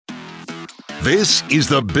This is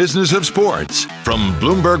the Business of Sports from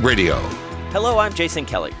Bloomberg Radio. Hello, I'm Jason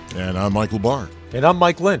Kelly. And I'm Michael Barr. And I'm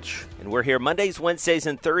Mike Lynch. And we're here Mondays, Wednesdays,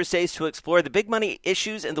 and Thursdays to explore the big money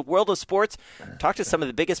issues in the world of sports, talk to some of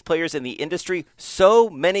the biggest players in the industry.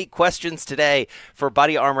 So many questions today for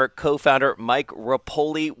BodyArmor co-founder Mike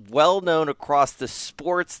Repole, well known across the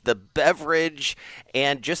sports, the beverage,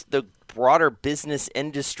 and just the broader business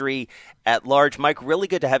industry at large. Mike, really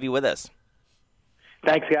good to have you with us.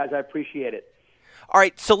 Thanks, guys. I appreciate it. All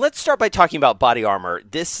right, so let's start by talking about BodyArmor.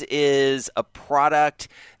 This is a product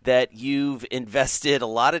that you've invested a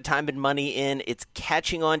lot of time and money in. It's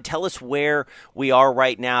catching on. Tell us where we are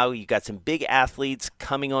right now. You've got some big athletes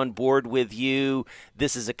coming on board with you.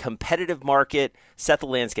 This is a competitive market. Set the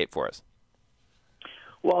landscape for us.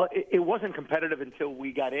 Well, it wasn't competitive until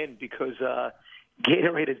we got in because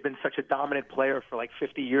Gatorade has been such a dominant player for like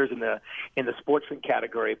 50 years in the sports drink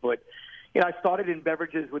category. But I started in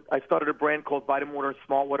beverages. I started a brand called Vitamin Water and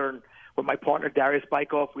Smart Water, and with my partner Darius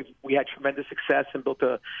Bykoff, we had tremendous success and built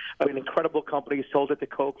an incredible company. Sold it to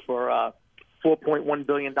Coke for $4.1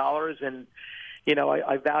 billion, and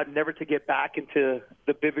I vowed never to get back into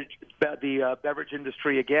the beverage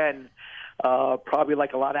industry again. Probably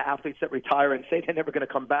like a lot of athletes that retire and say they're never going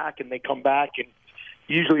to come back, and they come back, and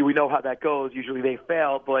usually we know how that goes. Usually they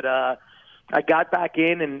fail, but I got back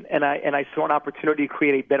in and I saw an opportunity to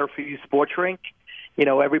create a better for you sports drink.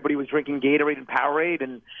 Everybody was drinking Gatorade and Powerade,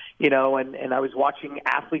 and I was watching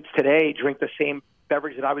athletes today drink the same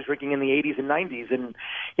beverage that I was drinking in the 80s and 90s, and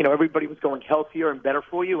everybody was going healthier and better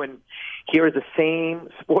for you. And here is the same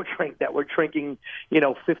sports drink that we're drinking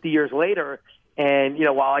 50 years later. And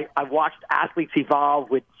while I've watched athletes evolve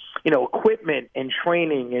with equipment and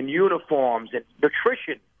training and uniforms and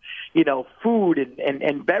nutrition, food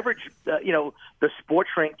and beverage, the sports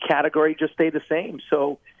drink category just stayed the same.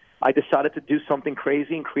 So I decided to do something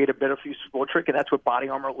crazy and create a better for you sports drink, and that's what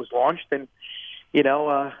BodyArmor was launched. And,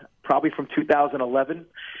 probably from 2011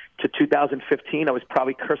 to 2015, I was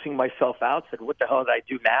probably cursing myself out, said, what the hell did I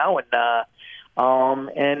do now?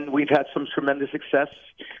 And we've had some tremendous success,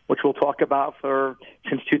 which we'll talk about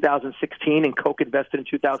since 2016, and Coke invested in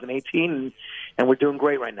 2018, and we're doing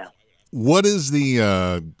great right now. What is the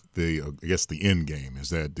end game? Is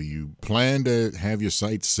that, do you plan to have your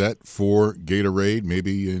sights set for Gatorade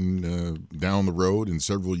maybe in down the road in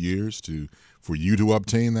several years for you to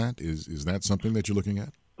obtain that? Is that something that you're looking at?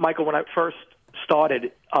 Michael, when I first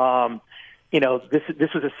started, this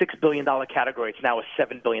was a $6 billion category. It's now a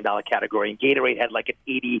 $7 billion category, and Gatorade had like an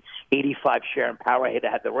 85 share, and Powerade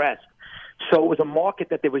had the rest. So it was a market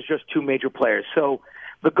that there was just two major players. So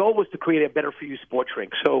the goal was to create a better for you sports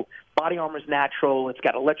drink. So BodyArmor is natural. It's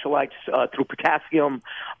got electrolytes through potassium,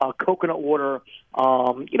 coconut water.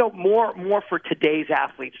 More for today's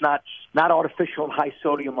athletes, not artificial and high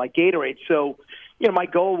sodium like Gatorade. So, my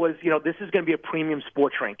goal was, this is going to be a premium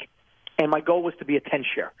sports drink. And my goal was to be a 10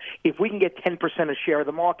 share. If we can get 10% of share of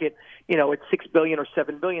the market, at $6 billion or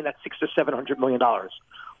 $7 billion, that's $600 to $700 million.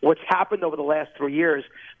 What's happened over the last 3 years,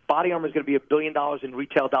 BodyArmor is going to be $1 billion in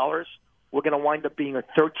retail dollars. We're going to wind up being a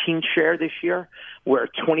 13 share this year. We're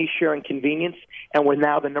a 20 share in convenience, and we're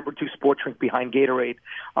now the number 2 sports drink behind Gatorade,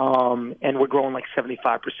 and we're growing like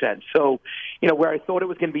 75%. So, where I thought it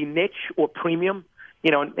was going to be niche or premium,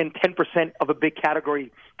 and 10% of a big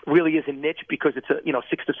category really is a niche because it's $600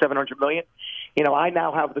 to $700 million. I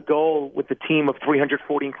now have the goal with the team of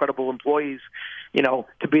 340 incredible employees,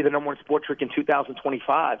 to be the number 1 sports drink in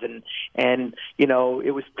 2025. And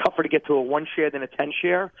it was tougher to get to a 1 share than a 10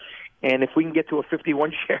 share. And if we can get to a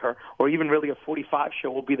 51 share or even really a 45 share,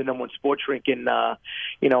 we'll be the number 1 sports drink. And, I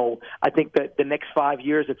think that the next 5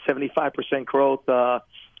 years at 75% growth,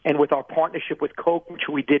 and with our partnership with Coke, which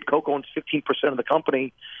we did, Coke owns 15% of the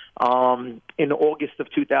company in August of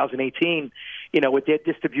 2018, with their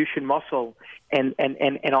distribution muscle and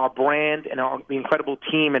our brand and the incredible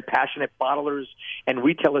team and passionate bottlers and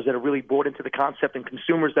retailers that are really bought into the concept and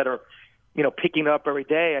consumers that are, picking up every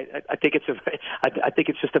day. I think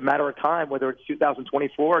it's just a matter of time, whether it's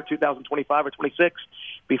 2024 or 2025 or 26,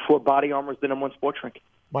 before BodyArmor is the number 1 sports drink.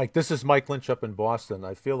 Mike, this is Mike Lynch up in Boston.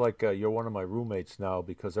 I feel like you're one of my roommates now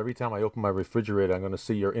because every time I open my refrigerator, I'm going to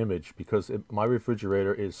see your image because my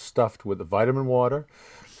refrigerator is stuffed with vitamin water,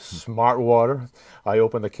 Smart water. I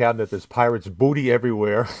open the cabinet. There's pirate's booty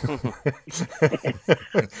everywhere.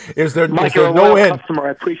 Is there Mike, no you're a loyal end? customer.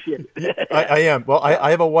 I appreciate it. I am. Well,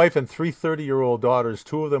 I have a wife and three 30-year-old daughters.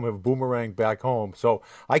 Two of them have boomeranged back home, so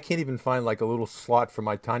I can't even find like a little slot for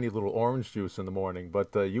my tiny little orange juice in the morning.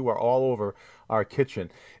 But you are all over our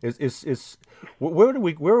kitchen. Where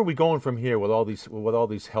are we going from here with all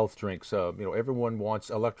these health drinks? Everyone wants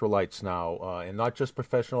electrolytes now, and not just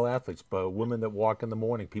professional athletes, but women that walk in the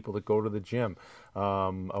morning, people that go to the gym.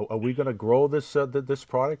 Are we going to grow this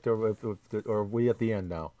product, or are we at the end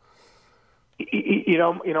now?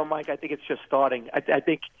 Mike, I think it's just starting. I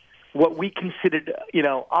think what we considered,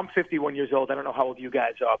 I'm 51 years old. I don't know how old you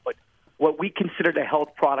guys are, but what we considered a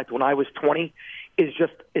health product when I was 20 is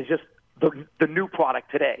just the new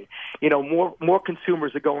product today. More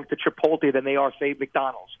consumers are going to Chipotle than they are, say,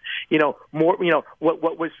 McDonald's. What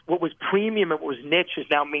was premium and what was niche is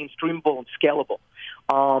now mainstreamable and scalable.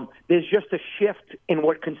 There's just a shift in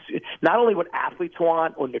not only what athletes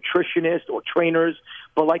want or nutritionists or trainers,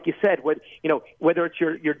 but like you said, whether it's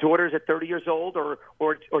your daughters at 30 years old or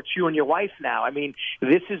it's you and your wife now. I mean,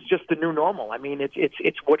 this is just the new normal. I mean,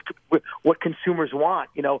 it's what consumers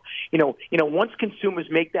want. Once consumers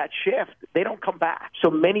make that shift, they don't come back.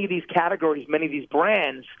 So many of these categories, many of these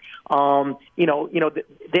brands,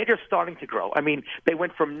 they're just starting to grow. I mean, they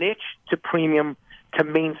went from niche to premium to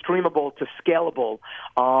mainstreamable to scalable.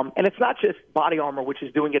 And it's not just BodyArmor, which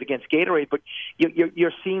is doing it against Gatorade, but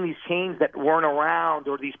you're seeing these chains that weren't around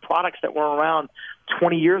or these products that weren't around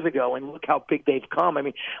 20 years ago, and look how big they've come. I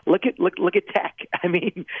mean, look at tech. I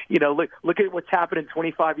mean, look at what's happened in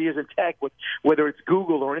 25 years in tech, with whether it's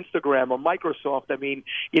Google or Instagram or Microsoft. I mean,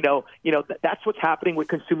 that's what's happening with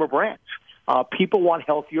consumer brands. People want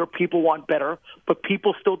healthier, people want better, but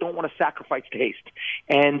people still don't want to sacrifice taste.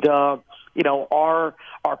 And our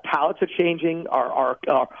palates are changing. Our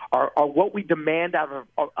what we demand out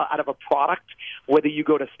of a product, whether you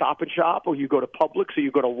go to Stop and Shop or you go to Publix or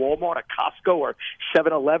you go to Walmart or Costco or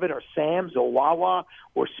 7-Eleven or Sam's or Wawa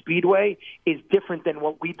or Speedway, is different than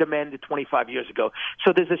what we demanded 25 years ago.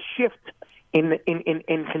 So there's a shift in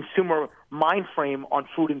consumer mind frame on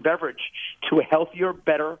food and beverage to a healthier,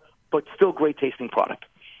 better, but still great tasting product.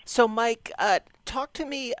 So, Mike, talk to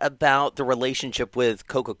me about the relationship with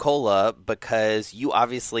Coca-Cola, because you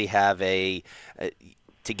obviously have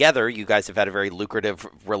together, you guys have had a very lucrative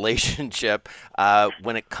relationship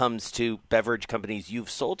when it comes to beverage companies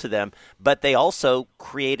you've sold to them, but they also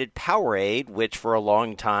created Powerade, which for a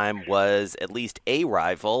long time was at least a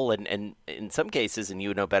rival, and in some cases, and you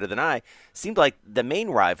would know better than I, seemed like the main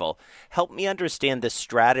rival. Help me understand the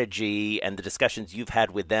strategy and the discussions you've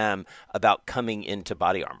had with them about coming into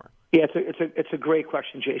BodyArmor. Yeah, it's a great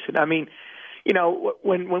question, Jason. I mean,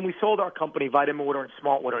 when we sold our company, Vitamin Water and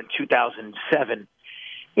Smart Water, in 2007,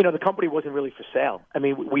 the company wasn't really for sale. I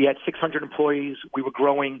mean, we had 600 employees. We were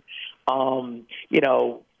growing, we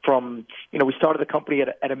started the company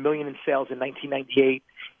at $1 million in sales in 1998.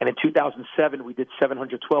 And in 2007, we did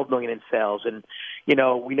 $712 million in sales. And,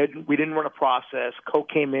 we didn't run a process. Coke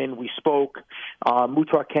came in. We spoke.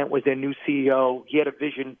 Muhtar Kent was their new CEO. He had a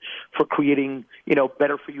vision for creating,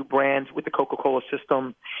 better for you brands with the Coca-Cola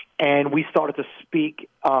system. And we started to speak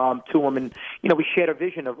to him. And, we shared a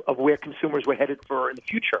vision of where consumers were headed for in the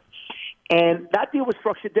future. And that deal was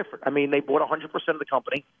structured different. I mean, they bought 100% of the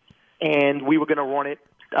company, and we were going to run it,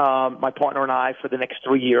 my partner and I, for the next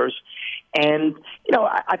 3 years. And,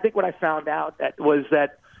 I think what I found out was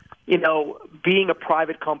that, being a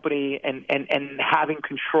private company and having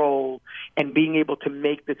control and being able to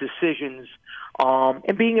make the decisions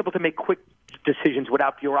and being able to make quick decisions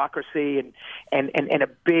without bureaucracy and a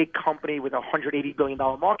big company with a $180 billion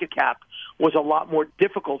market cap was a lot more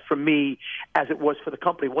difficult for me as it was for the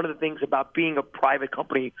company. One of the things about being a private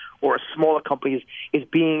company or a smaller company is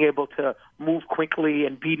being able to move quickly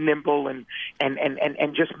and be nimble and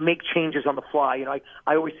just make changes on the fly.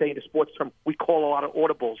 I always say in the sports term, we call a lot of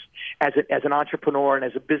audibles as an entrepreneur and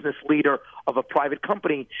as a business leader of a private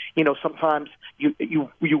company. Sometimes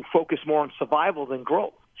you focus more on survival than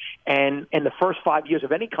growth. And the first 5 years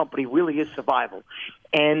of any company really is survival.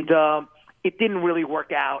 And it didn't really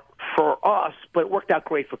work out for us, but it worked out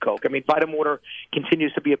great for Coke. I mean, Vitamin Water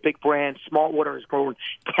continues to be a big brand. Smart Water has grown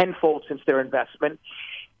tenfold since their investment.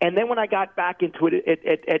 And then when I got back into it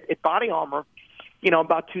at BodyArmor,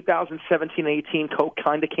 about 2017, 18, Coke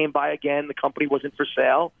kind of came by again. The company wasn't for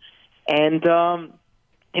sale. And,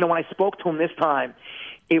 when I spoke to him this time,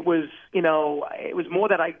 it was more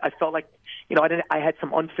that I felt like, I had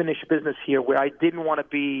some unfinished business here where I didn't want to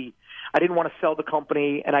be I didn't want to sell the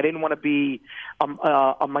company, and I didn't want to be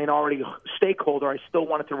a minority stakeholder. I still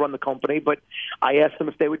wanted to run the company, but I asked them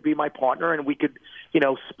if they would be my partner, and we could,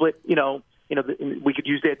 split, we could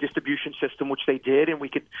use their distribution system, which they did, and we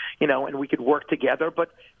could, and we could work together. But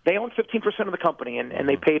they own 15% of the company, and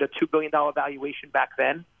they paid a $2 billion valuation back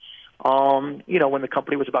then. When the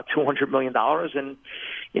company was about $200 million, and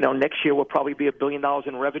next year will probably be $1 billion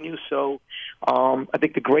in revenue. So I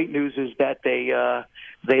think the great news is that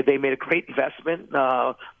they made a great investment.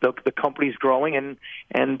 The company's growing,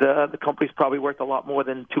 and the company's probably worth a lot more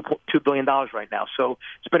than $2 billion right now. So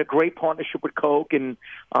it's been a great partnership with Coke, and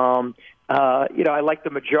I like the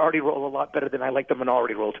majority role a lot better than I like the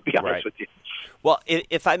minority role, to be honest with you. Well,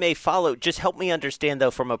 if I may follow, just help me understand, though,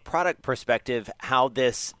 from a product perspective, how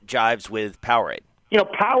this jives with Powerade.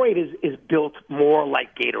 Powerade is built more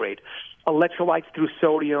like Gatorade. Electrolytes through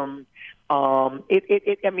sodium.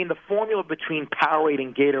 The formula between Powerade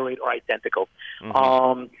and Gatorade are identical.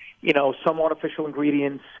 Mm-hmm. Some artificial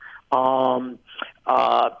ingredients, sodium,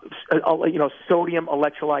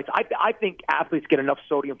 electrolytes. I think athletes get enough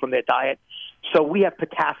sodium from their diet. So we have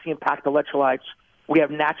potassium-packed electrolytes. We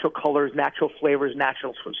have natural colors, natural flavors,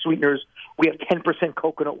 natural sweeteners. We have 10%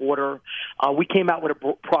 coconut water. We came out with a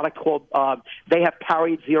product called, they have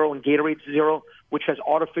Powerade Zero and Gatorade Zero, which has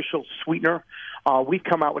artificial sweetener. We've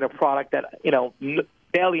come out with a product that,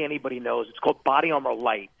 barely anybody knows. It's called BodyArmor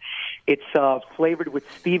Light. It's flavored with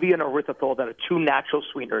stevia and erythritol that are two natural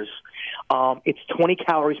sweeteners. It's 20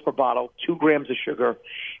 calories per bottle, 2 grams of sugar,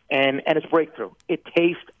 and it's breakthrough. It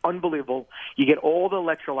tastes unbelievable. You get all the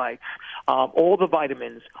electrolytes, all the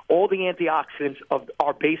vitamins, all the antioxidants of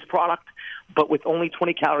our base product, but with only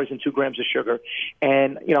 20 calories and 2 grams of sugar.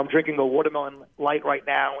 And, I'm drinking a watermelon light right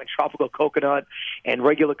now, and tropical coconut, and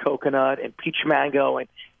regular coconut, and peach mango,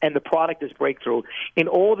 and the product is breakthrough. In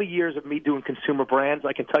all the years of me doing consumer brands,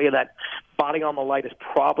 I can tell you that BodyArmor Light is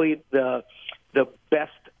probably the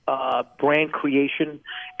best brand creation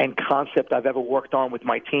and concept I've ever worked on with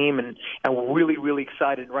my team, and we're really, really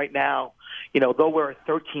excited right now. Though we're a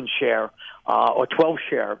 13 share or 12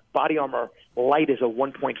 share, BodyArmor Light is a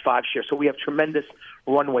 1.5 share. So we have tremendous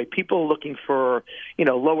runway. People are looking for,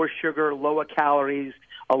 lower sugar, lower calories,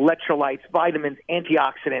 electrolytes, vitamins,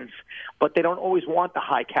 antioxidants, but they don't always want the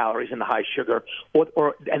high calories and the high sugar,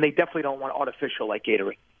 and they definitely don't want artificial like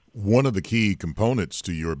Gatorade. One of the key components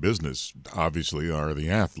to your business, obviously, are the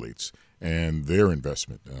athletes and their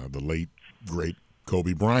investment. The late, great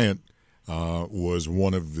Kobe Bryant was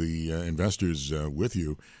one of the investors with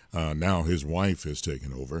you. Now his wife has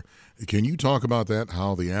taken over. Can you talk about that,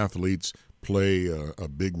 how the athletes play a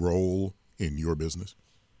big role in your business?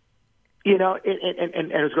 And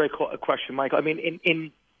it was a great question, Michael. I mean,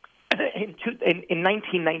 in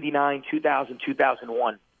 1999, 2000,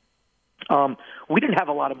 2001, we didn't have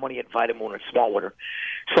a lot of money at Vitamin and Small Water.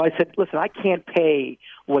 So I said, listen, I can't pay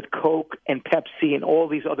what Coke and Pepsi and all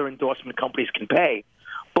these other endorsement companies can pay.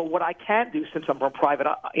 But what I can do, since I'm a private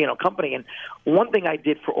company, and one thing I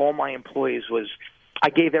did for all my employees was I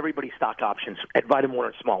gave everybody stock options at Vitamin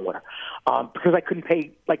and Small Water because I couldn't pay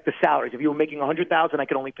like the salaries. If you were making $100,000, I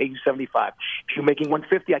could only pay you $75. If you were making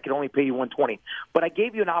 $150, I could only pay you $120. But I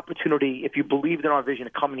gave you an opportunity, if you believed in our vision,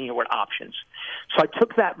 to come in here with options. So I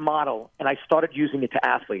took that model and I started using it to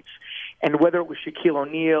athletes. And whether it was Shaquille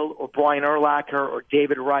O'Neal or Brian Urlacher or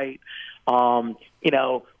David Wright,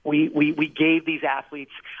 we gave these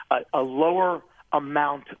athletes a lower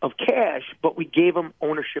amount of cash, but we gave them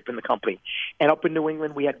ownership in the company. And up in New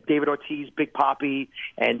England, we had David Ortiz, Big Papi,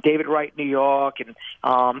 and David Wright, New York, and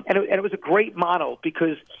it was a great model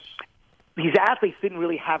because these athletes didn't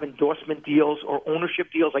really have endorsement deals or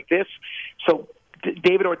ownership deals like this. So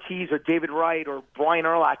David Ortiz or David Wright or Brian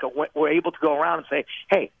Urlacher were able to go around and say,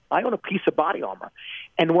 "Hey, I own a piece of BodyArmor,"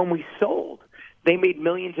 and when we sold, they made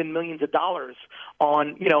millions and millions of dollars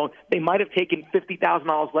on, they might have taken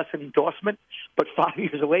 $50,000 less in endorsement, but 5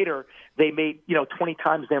 years later, they made, 20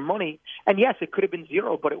 times their money. And yes, it could have been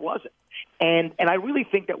zero, but it wasn't. And I really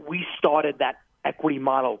think that we started that equity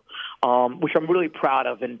model, which I'm really proud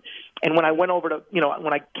of. And when I went over to,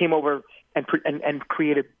 when I came over and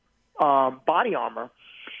created BodyArmor,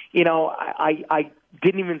 I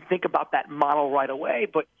didn't even think about that model right away,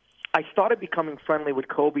 but I started becoming friendly with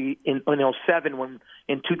Kobe in 2007 when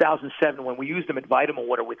we used him at Vitamin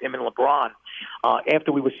Water with him and LeBron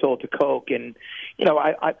after we were sold to Coke. And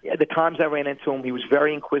at the times I ran into him, he was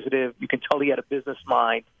very inquisitive. You can tell he had a business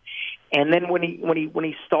mind. And then when he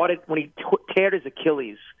teared his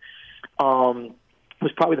Achilles, it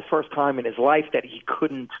was probably the first time in his life that he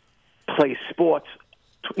couldn't play sports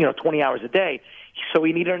 20 hours a day. So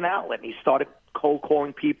he needed an outlet, and he started cold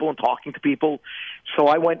calling people and talking to people. So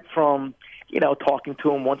I went from, talking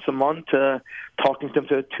to him once a month to talking to him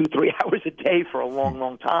for 2-3 hours a day for a long,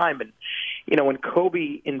 long time. And, when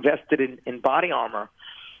Kobe invested in BodyArmor,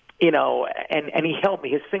 and he helped me.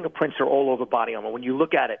 His fingerprints are all over BodyArmor. When you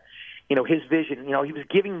look at it, his vision, he was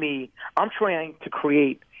giving me, I'm trying to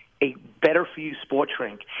create a better for you sports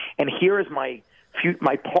drink. And here is my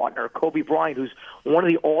partner, Kobe Bryant, who's one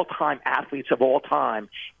of the all-time athletes of all time,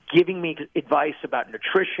 giving me advice about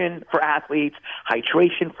nutrition for athletes,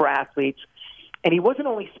 hydration for athletes. And he wasn't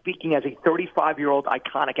only speaking as a 35-year-old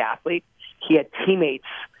iconic athlete. He had teammates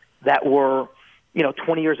that were,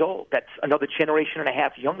 20 years old. That's another generation and a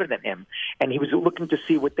half younger than him. And he was looking to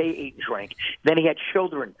see what they ate and drank. Then he had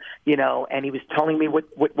children, and he was telling me what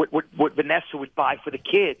Vanessa would buy for the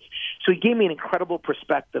kids. So he gave me an incredible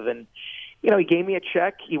perspective. And, he gave me a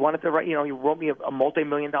check. He wanted to write, he wrote me a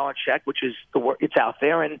multi-million-dollar check, which is it's out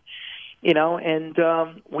there. And,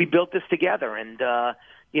 we built this together. And,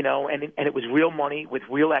 and it was real money with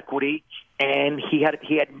real equity. And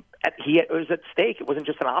it was at stake. It wasn't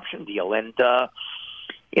just an option deal. And,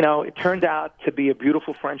 it turned out to be a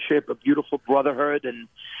beautiful friendship, a beautiful brotherhood. And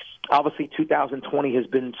obviously 2020 has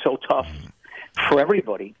been so tough for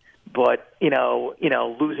everybody. But,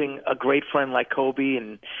 losing a great friend like Kobe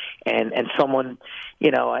and someone,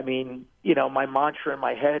 my mantra in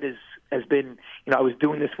my head has been, I was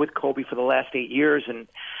doing this with Kobe for the last 8 years. And,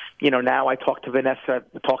 now I talk to Vanessa.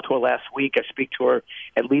 I talked to her last week. I speak to her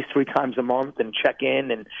at least 3 times a month and check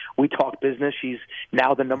in, and we talk business. She's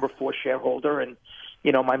now the number 4 shareholder. And,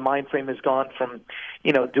 my mind frame has gone from,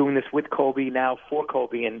 doing this with Kobe now for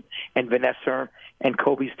Kobe, and Vanessa and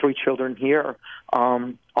Kobe's 3 children here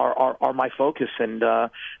are my focus. And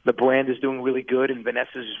the brand is doing really good, and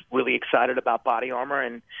Vanessa's really excited about BodyArmor.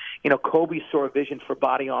 And, Kobe saw a vision for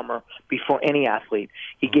BodyArmor before any athlete.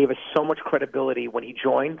 He gave us so much credibility when he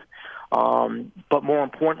joined. But more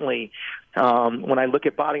importantly, when I look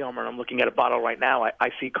at BodyArmor, and I'm looking at a bottle right now, I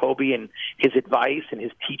see Kobe and his advice and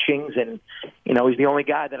his teachings. And, he's the only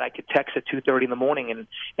guy that I could text at 2:30 in the morning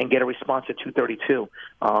and get a response at 2:32.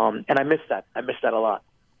 And I miss that. I miss that a lot.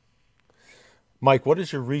 Mike, what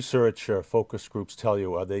does your research focus groups tell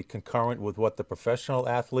you? Are they concurrent with what the professional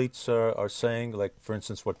athletes are saying? Like, for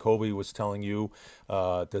instance, what Kobe was telling you,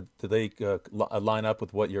 do they line up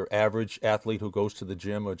with what your average athlete who goes to the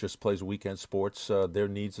gym or just plays weekend sports, their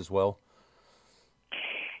needs as well?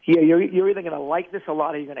 Yeah, you're either going to like this a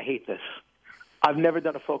lot or you're going to hate this. I've never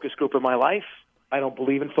done a focus group in my life. I don't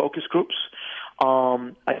believe in focus groups.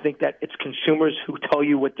 I think that it's consumers who tell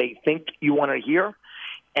you what they think you want to hear.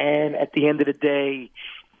 And at the end of the day,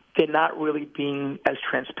 they're not really being as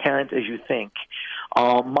transparent as you think.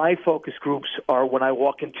 My focus groups are when I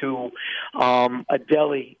walk into a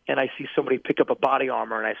deli and I see somebody pick up a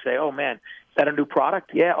BodyArmor and I say, oh, man, is that a new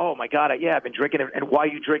product? Yeah. Oh, my God. Yeah, I've been drinking it. And why are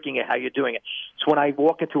you drinking it? How are you doing it? So when I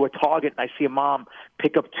walk into a Target and I see a mom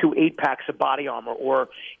pick up 2 8-packs of BodyArmor, or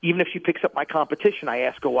even if she picks up my competition, I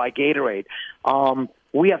ask her why Gatorade.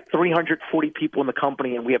 We have 340 people in the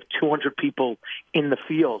company, and we have 200 people in the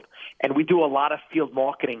field. And we do a lot of field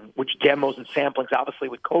marketing, which demos and samplings. Obviously,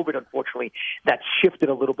 with COVID, unfortunately, that's shifted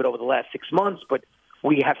a little bit over the last 6 months. But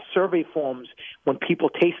we have survey forms when people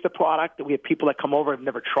taste the product. We have people that come over and have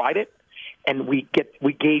never tried it, and we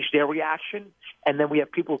gauge their reaction. And then we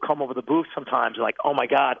have people who come over the booth sometimes like, oh, my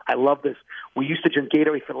God, I love this. We used to drink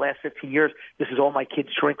Gatorade for the last 15 years. This is all my kids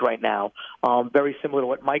drink right now. Very similar to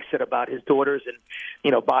what Mike said about his daughters and,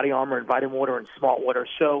 BodyArmor and Vitamin Water and Smart Water.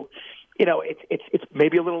 So, it's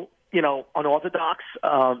maybe a little, unorthodox,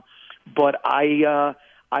 but I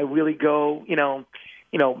really go,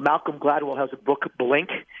 Malcolm Gladwell has a book, Blink.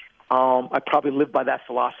 I probably live by that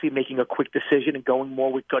philosophy, making a quick decision and going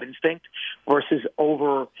more with gut instinct versus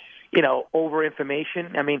over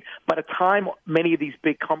information. I mean, by the time many of these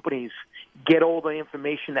big companies get all the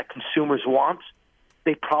information that consumers want,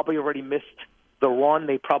 they probably already missed the run.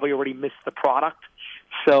 They probably already missed the product.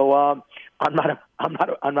 So I'm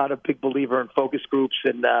not a big believer in focus groups.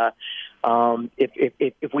 And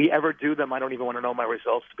if we ever do them, I don't even want to know my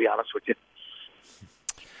results, to be honest with you.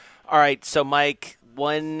 All right. So, Mike,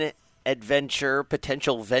 one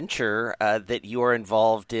potential venture that you are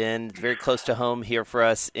involved in, very close to home here for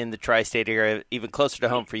us in the tri-state area, even closer to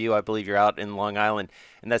home for you. I believe you're out in Long Island,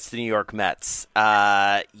 and that's the New York Mets.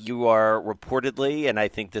 You are reportedly, and I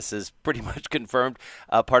think this is pretty much confirmed,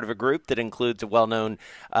 part of a group that includes a well-known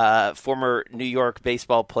former New York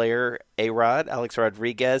baseball player, A-Rod, Alex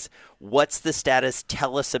Rodriguez. What's the status?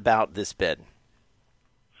 Tell us about this bid.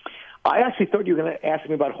 I actually thought you were going to ask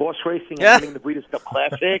me about horse racing and winning the Breeders' Cup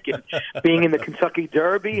Classic and being in the Kentucky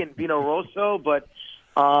Derby and Vino Rosso, but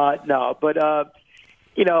No, but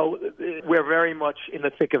we're very much in the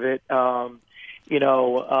thick of it.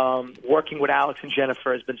 Working with Alex and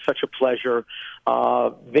Jennifer has been such a pleasure.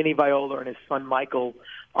 Vinny Viola and his son Michael,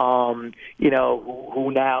 who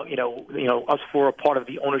now, us four are part of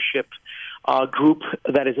the ownership group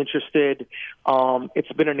that is interested.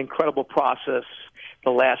 It's been an incredible process the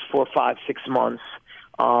last 4, 5, 6 months.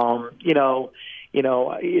 We're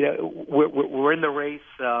in the race.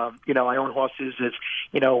 I own horses.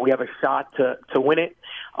 We have a shot to win it.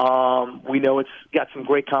 We know it's got some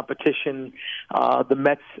great competition. The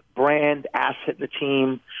Mets brand asset in the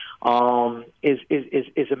team is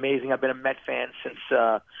amazing. I've been a Met fan since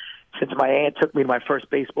my aunt took me to my first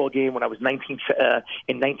baseball game when I was in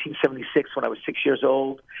 1976 when I was 6 years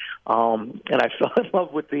old. And I fell in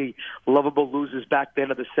love with the lovable losers back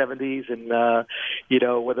then of the 70s. And,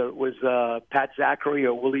 whether it was Pat Zachary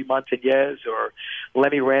or Willie Montañez or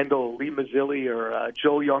Lenny Randall or Lee Mazzilli or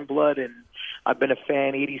Joe Youngblood. And I've been a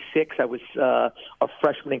fan. 86, I was a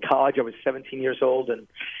freshman in college. I was 17 years old. And,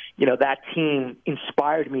 that team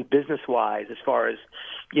inspired me business-wise as far as,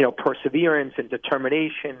 perseverance and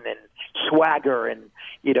determination and swagger and,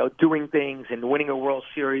 doing things and winning a World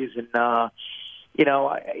Series. And,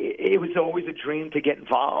 it was always a dream to get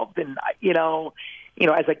involved. And,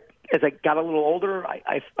 as I got a little older,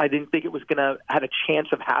 I didn't think it was going to have a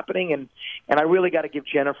chance of happening. And I really got to give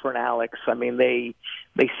Jennifer and Alex. I mean, they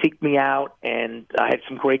seeked me out, and I had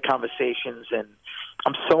some great conversations. And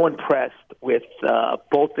I'm so impressed with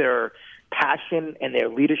both their passion and their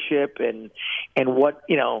leadership and what,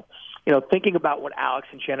 thinking about what Alex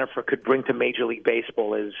and Jennifer could bring to Major League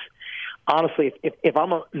Baseball is, honestly, if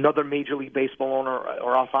I'm another Major League Baseball owner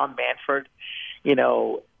or if I'm Manfred,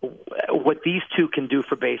 what these two can do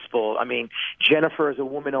for baseball. I mean, Jennifer is a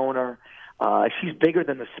woman owner. She's bigger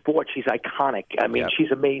than the sport. She's iconic. I mean, She's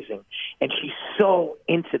amazing, and she's so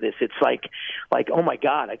into this. It's like, oh my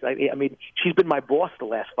God! I mean, she's been my boss the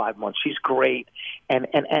last 5 months. She's great, and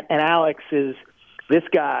Alex is this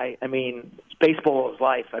guy. I mean, baseball is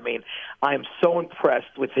life. I mean, I am so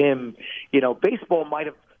impressed with him. Baseball might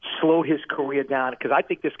have slowed his career down because I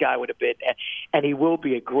think this guy would have been, and he will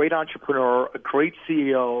be a great entrepreneur, a great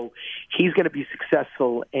CEO. He's going to be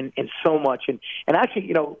successful in so much, and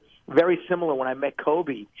actually, very similar when I met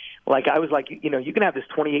Kobe. Like, I was like, you can have this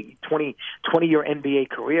 20-year NBA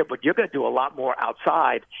career, but you're going to do a lot more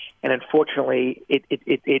outside. And unfortunately, it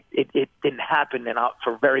didn't happen, and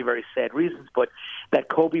for very, very sad reasons. But that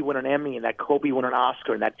Kobe won an Emmy, and that Kobe won an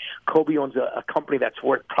Oscar, and that Kobe owns a company that's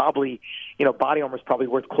worth probably, BodyArmor is probably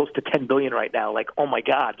worth close to $10 billion right now. Like, oh my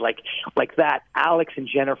God, like that. Alex and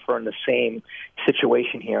Jennifer are in the same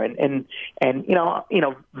situation here, and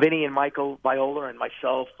Vinny and Michael Viola and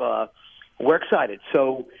myself, we're excited.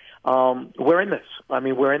 So we're in this. I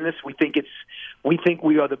mean, we're in this. We think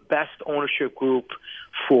we are the best ownership group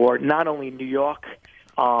for not only New York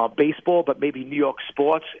baseball, but maybe New York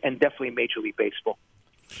sports and definitely Major League Baseball.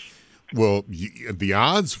 Well, the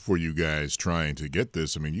odds for you guys trying to get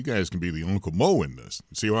this, I mean, you guys can be the Uncle Mo in this.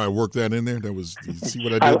 See how I worked that in there? You see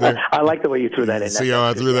what I did there? I like the way you threw that in. See how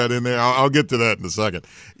I threw that in there? I'll get to that in a second.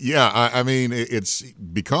 Yeah, I mean, it's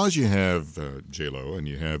because you have J-Lo and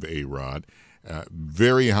you have A-Rod,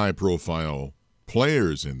 very high-profile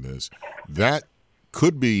players in this. That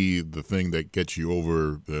could be the thing that gets you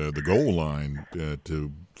over the goal line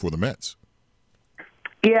for the Mets.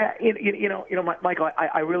 Yeah, Michael,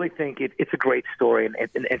 I really think it's a great story, and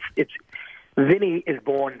it's Vinny is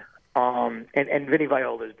born, and Vinny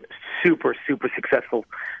Viola is super, super successful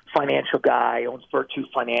financial guy, owns Virtue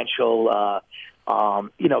Financial.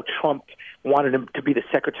 Trump wanted him to be the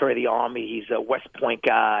Secretary of the Army. He's a West Point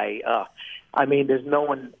guy. I mean, there's no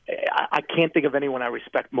one. I can't think of anyone I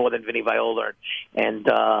respect more than Vinny Viola, and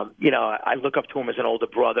I look up to him as an older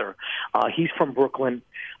brother. He's from Brooklyn.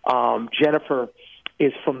 Jennifer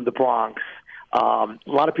is from the Bronx. A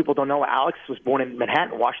lot of people don't know Alex was born in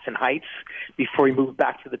Manhattan, Washington Heights, before he moved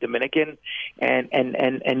back to the Dominican. And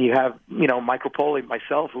you have, Mike Repole,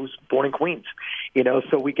 myself, who's born in Queens.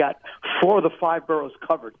 So we got 4 of the 5 boroughs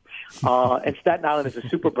covered. And Staten Island is a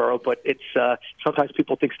super borough, but it's sometimes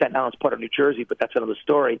people think Staten Island's part of New Jersey, but that's another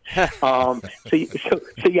story. So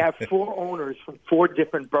you have 4 owners from 4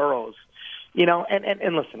 different boroughs.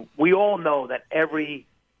 And listen, we all know that every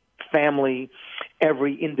family,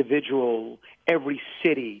 every individual, every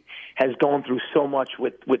city has gone through so much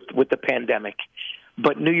with the pandemic.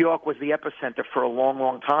 But New York was the epicenter for a long,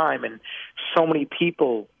 long time, and so many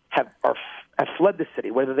people have fled the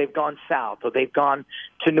city, whether they've gone south or they've gone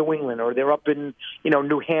to New England or they're up in,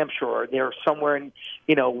 New Hampshire or they're somewhere in,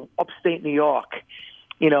 upstate New York.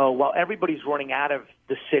 While everybody's running out of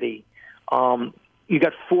the city, you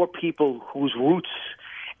got four people whose roots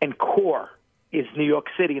and core is New York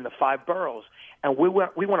City and the five boroughs. And we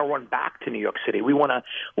want to run back to New York City. We want to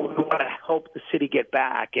help the city get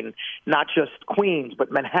back, and not just Queens,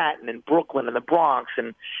 but Manhattan and Brooklyn and the Bronx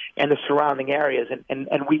and the surrounding areas. And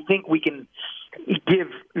we think we can give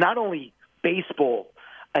not only baseball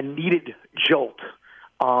a needed jolt,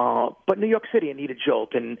 but New York City a needed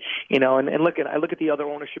jolt. And I look at the other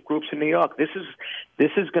ownership groups in New York. This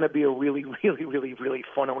is going to be a really, really, really, really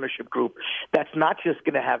fun ownership group. That's not just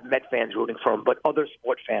going to have Met fans rooting for them, but other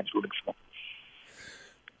sport fans rooting for them.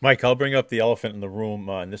 Mike, I'll bring up the elephant in the room,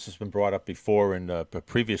 and this has been brought up before in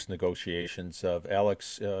previous negotiations.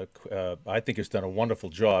 Alex, I think, has done a wonderful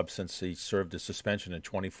job since he served his suspension in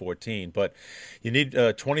 2014, but you need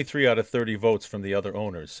 23 out of 30 votes from the other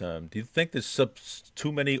owners. Do you think there's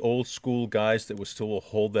too many old school guys that will still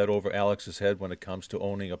hold that over Alex's head when it comes to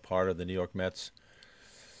owning a part of the New York Mets?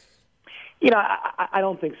 I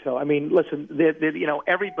don't think so. I mean, listen,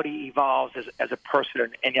 everybody evolves as a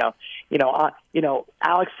person, and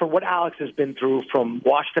Alex, for what Alex has been through, from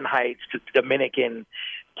Washington Heights to Dominican,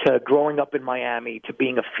 to growing up in Miami, to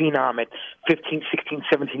being a phenom at 15, 16,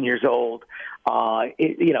 17 years old,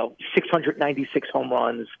 696 home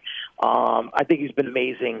runs. I think he's been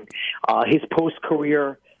amazing. His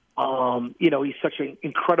post-career, he's such an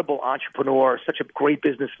incredible entrepreneur, such a great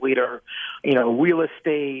business leader, real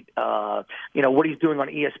estate, what he's doing on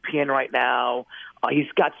ESPN right now.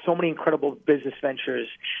 He's got so many incredible business ventures.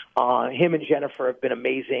 Him and Jennifer have been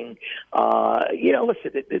amazing.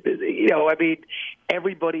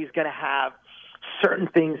 Everybody's going to have certain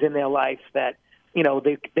things in their life that,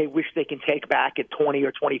 they wish they can take back at 20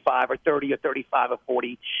 or 25 or 30 or 35 or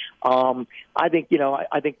 40. I think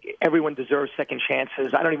everyone deserves second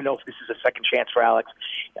chances. I don't even know if this is a second chance for Alex.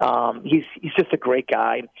 He's just a great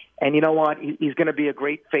guy. And you know what? He's going to be a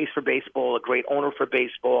great face for baseball, a great owner for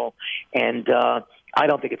baseball. And I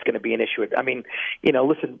don't think it's going to be an issue. I mean, there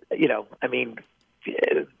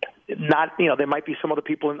might be some other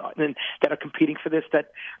people that are competing for this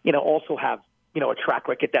that, also have, a track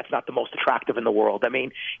record that's not the most attractive in the world. I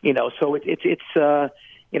mean, so I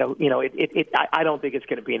don't think it's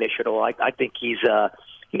going to be an issue at all. I think he's on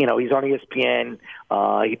ESPN.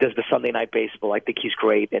 He does the Sunday Night Baseball. I think he's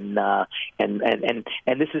great. And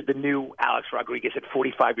this is the new Alex Rodriguez at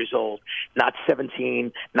 45 years old, not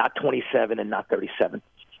 17, not 27, and not 37.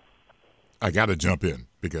 I got to jump in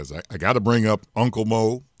because I got to bring up Uncle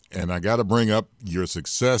Mo, and I got to bring up your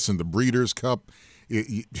success in the Breeders' Cup.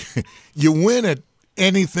 You win at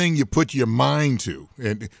anything you put your mind to.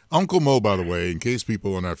 And Uncle Mo, by the way, in case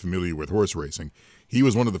people are not familiar with horse racing, he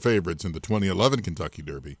was one of the favorites in the 2011 Kentucky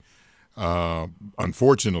Derby.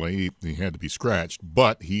 Unfortunately, he had to be scratched,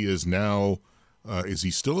 but he is now. Is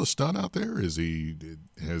he still a stud out there? Has he been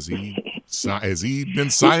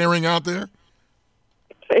siring out there?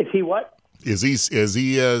 Is he what? Is he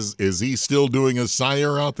still doing a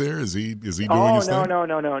sire out there? Is he doing his thing?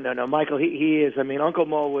 No, Michael. He is. I mean, Uncle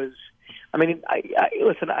Mo was. I mean,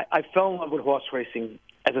 I fell in love with horse racing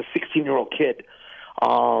as a 16-year-old kid.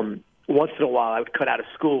 Once in a while, I would cut out of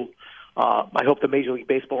school. I hope the Major League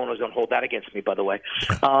Baseball owners don't hold that against me, by the way.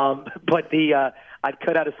 I'd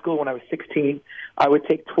cut out of school when I was 16. I would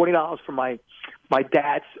take $20 from my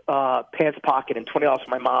dad's pants pocket and $20 from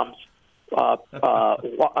my mom's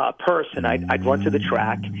purse, and I'd run to the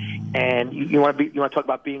track. And you want to talk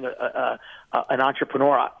about being an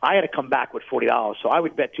entrepreneur? I had to come back with $40, so I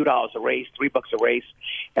would bet $2 a race, $3 a race,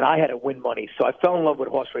 and I had to win money. So I fell in love with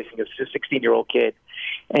horse racing as a 16-year-old kid,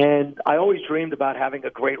 and I always dreamed about having a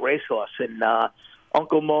great racehorse. And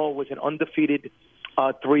Uncle Mo was an undefeated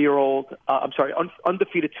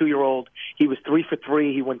undefeated 2-year-old. He was 3 for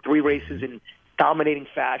 3. He won 3 races in dominating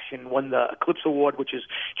fashion, won the Eclipse Award, which is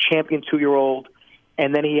champion 2-year-old.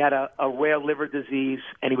 And then he had a rare liver disease,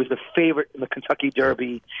 and he was the favorite in the Kentucky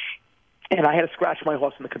Derby. And I had to scratch my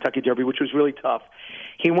horse in the Kentucky Derby, which was really tough.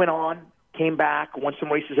 He went on, came back, won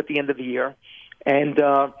some races at the end of the year, and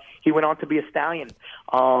he went on to be a stallion.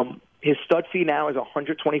 His stud fee now is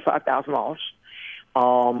 $125,000.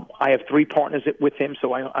 I have 3 partners with him,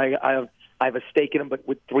 so I have a stake in him, but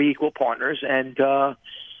with 3 equal partners. And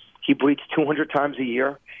he breeds 200 times a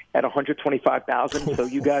year at $125,000. So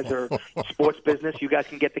you guys are sports business. You guys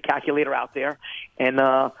can get the calculator out there. And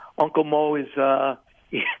Uncle Mo is.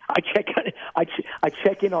 I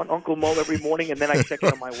check in on Uncle Mo every morning, and then I check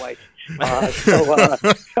in on my wife.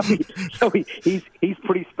 So he's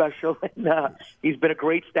pretty special, and he's been a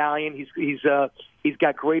great stallion. He's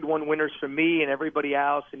got Grade 1 winners for me and everybody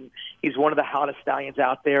else, and he's one of the hottest stallions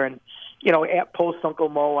out there. And at post Uncle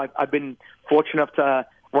Mo, I've been fortunate enough to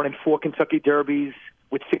run in 4 Kentucky Derbies,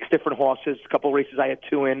 with 6 different horses. A couple races I had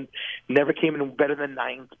 2 in. Never came in better than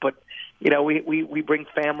 9th. But, we bring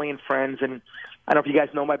family and friends. And I don't know if you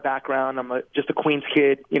guys know my background. I'm just a Queens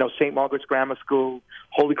kid, St. Margaret's Grammar School,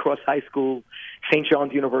 Holy Cross High School, St.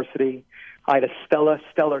 John's University. I had a stellar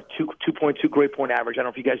 2.2 grade point average. I don't know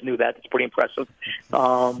if you guys knew that. It's pretty impressive.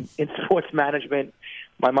 In sports management,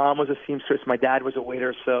 my mom was a seamstress. My dad was a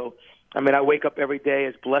waiter. So, I wake up every day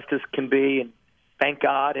as blessed as can be, and thank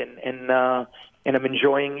God. And I'm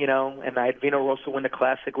enjoying, and I had Vino Rosso win the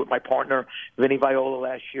Classic with my partner, Vinny Viola,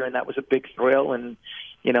 last year, and that was a big thrill. And,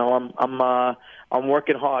 I'm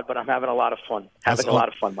working hard, but I'm having a lot of fun. A lot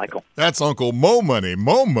of fun, Michael. That's Uncle Mo money.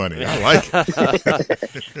 I like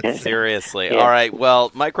it. Seriously. Yeah. All right.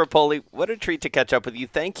 Well, Mike Repole, what a treat to catch up with you.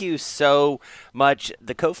 Thank you so much.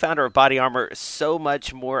 The co-founder of BodyArmor, so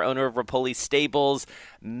much more, owner of Repole Stables.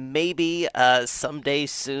 Maybe someday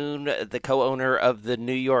soon, the co-owner of the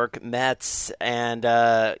New York Mets. And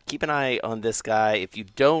keep an eye on this guy. If you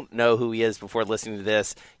don't know who he is before listening to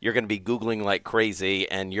this, you're going to be Googling like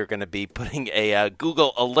crazy, and you're going to be putting a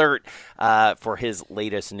Google alert for his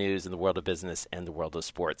latest news in the world of business and the world of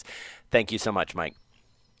sports. Thank you so much, Mike.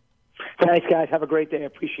 Thanks, guys. Have a great day. I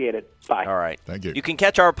appreciate it. Bye. All right. Thank you. You can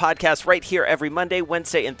catch our podcast right here every Monday,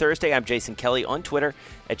 Wednesday, and Thursday. I'm Jason Kelly on Twitter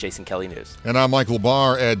at Jason Kelly News. And I'm Michael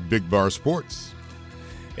Barr at Big Bar Sports.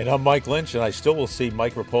 And I'm Mike Lynch, and I still will see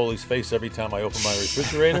Mike Repole's face every time I open my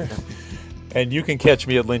refrigerator. And you can catch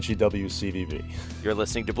me at Lynchy WCVB. You're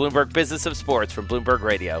listening to Bloomberg Business of Sports from Bloomberg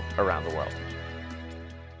Radio around the world.